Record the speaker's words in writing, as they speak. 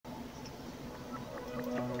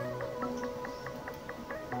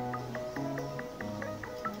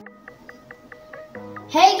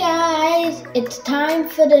Hey guys, it's time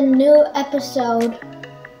for the new episode.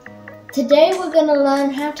 Today we're gonna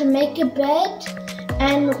learn how to make a bed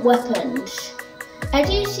and weapons. As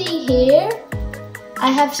you see here,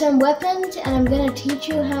 I have some weapons and I'm gonna teach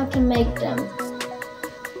you how to make them.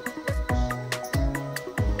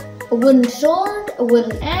 A wooden sword, a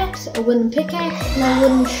wooden axe, a wooden pickaxe, and a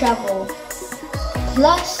wooden shovel.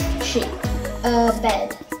 Plus a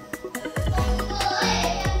bed.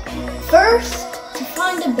 First, to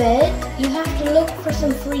find a bed, you have to look for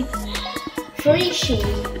some free sheep.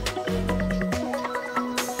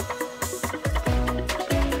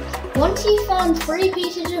 Once you found 3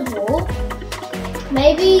 pieces of wool,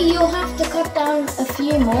 maybe you'll have to cut down a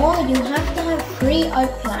few more. You have to have 3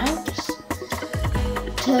 oak planks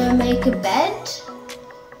to make a bed.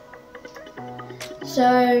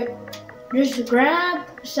 So just grab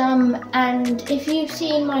some, and if you've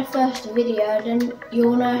seen my first video, then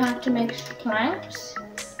you'll know how to make planks.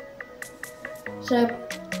 So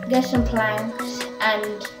get some planks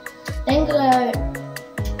and then go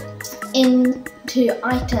into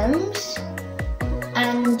items,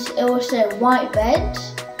 and it will say white bed.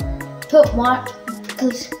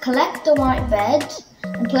 Collect the white bed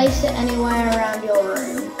and place it anywhere around your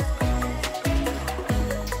room.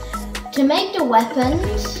 To make the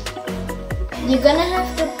weapons, you're gonna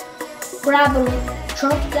have to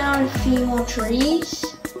chop down a few more trees,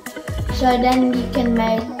 so then you can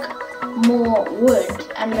make more wood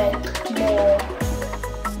and make more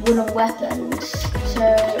wooden weapons. So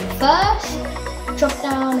first, chop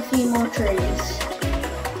down a few more trees.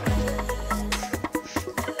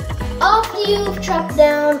 After you've chopped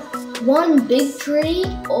down 1 big tree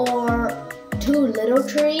or 2 little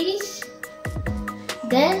trees,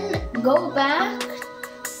 then go back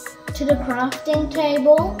to the crafting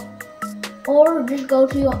table, or just go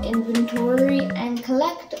to your inventory and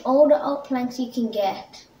collect all the oak planks you can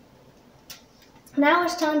get. Now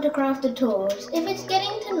it's time to craft the tools. If it's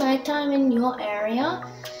getting to nighttime in your area,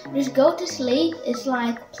 just go to sleep. It's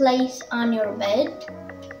like place on your bed.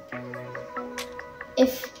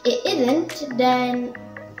 If it isn't, then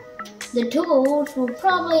the tools will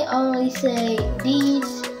probably only say the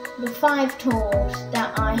 5 tools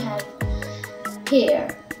that I have here.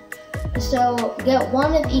 So get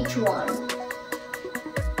 1 of each one.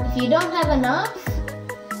 If you don't have enough,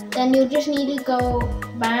 then you'll just need to go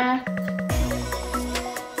back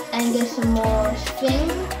and get some more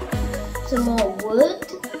string, some more wood.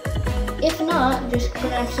 If not, just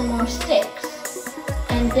grab some more sticks,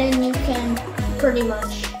 and then you can pretty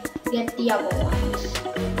much get the other ones.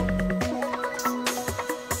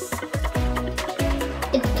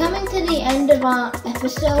 It's coming to the end of our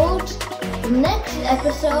episode. The next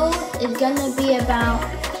episode is gonna be about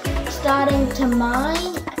starting to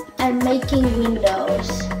mine and making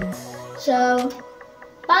windows. So,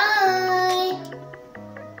 bye!